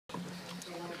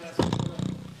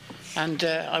and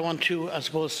I want to, I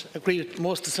suppose, agree with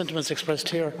most of the sentiments expressed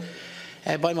here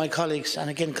by my colleagues, and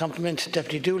again compliment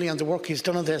Deputy Dooley on the work he's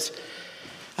done on this.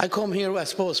 I come here, I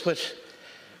suppose, with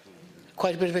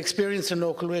quite a bit of experience in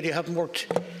local radio, having worked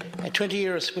 20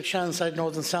 years with Shannon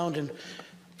Northern Sound in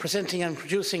presenting and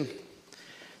producing,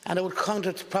 and I would count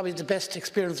it probably the best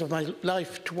experience of my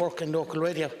life to work in local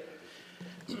radio.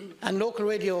 And local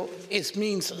radio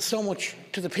means so much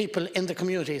to the people in the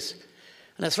communities.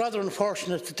 And it's rather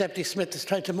unfortunate that Deputy Smith is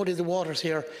trying to muddy the waters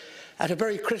here at a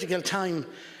very critical time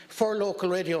for local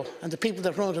radio and the people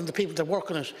that run it and the people that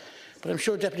work on it. But I'm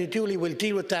sure Deputy Dooley will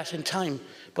deal with that in time.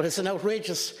 But it's an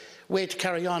outrageous way to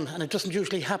carry on, and it doesn't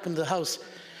usually happen in the House.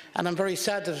 And I'm very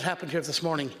sad that it happened here this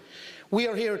morning. We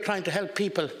are here trying to help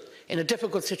people in a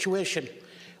difficult situation.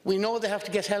 We know they have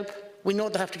to get help. We know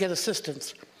they have to get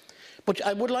assistance. But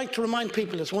I would like to remind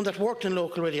people, as one that worked in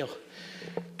local radio,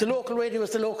 the local radio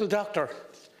is the local doctor,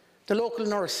 the local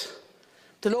nurse,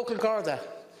 the local Garda,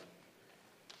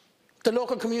 the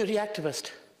local community activist.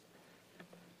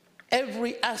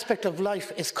 Every aspect of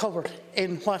life is covered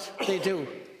in what they do.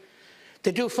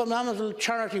 They do phenomenal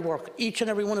charity work, each and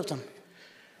every one of them,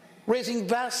 raising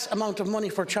vast amount of money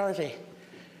for charity.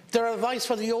 They're advice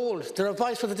for the old, they're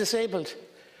advice for the disabled,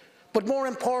 but more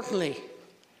importantly,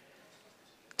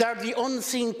 they're the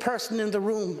unseen person in the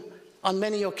room on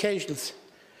many occasions,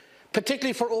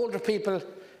 particularly for older people,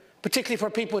 particularly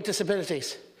for people with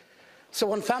disabilities. So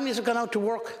when families have gone out to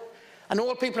work and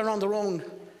old people are on their own,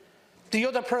 the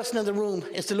other person in the room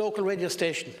is the local radio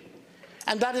station.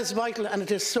 And that is vital, and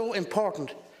it is so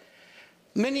important.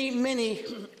 Many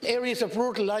areas of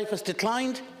rural life has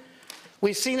declined.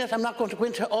 We've seen it. I'm not going to go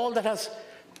into all that has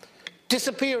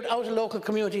disappeared out of local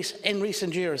communities in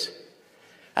recent years.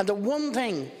 And the one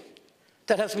thing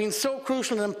that has been so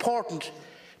crucial and important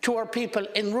to our people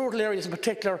in rural areas in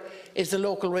particular is the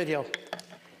local radio.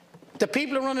 The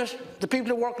people who run it, the people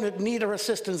who work on it need our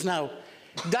assistance now.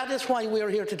 That is why we are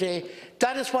here today.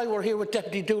 That is why we're here with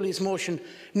Deputy Dooley's motion.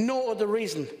 No other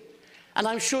reason. And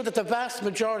I'm sure that the vast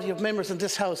majority of members in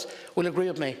this House will agree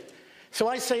with me. So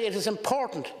I say it is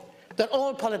important that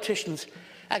all politicians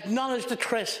acknowledge the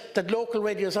threat that local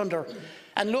radio is under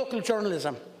and local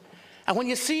journalism. And when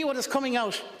you see what is coming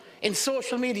out in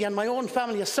social media, and my own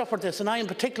family has suffered this, and I in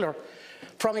particular,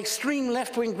 from extreme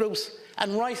left-wing groups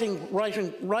and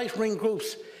right-wing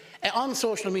groups on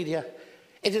social media,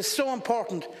 it is so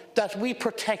important that we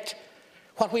protect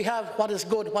what we have, what is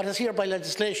good, what is here by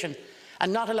legislation,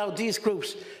 and not allow these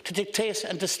groups to dictate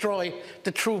and destroy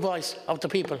the true voice of the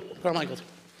people. Very good.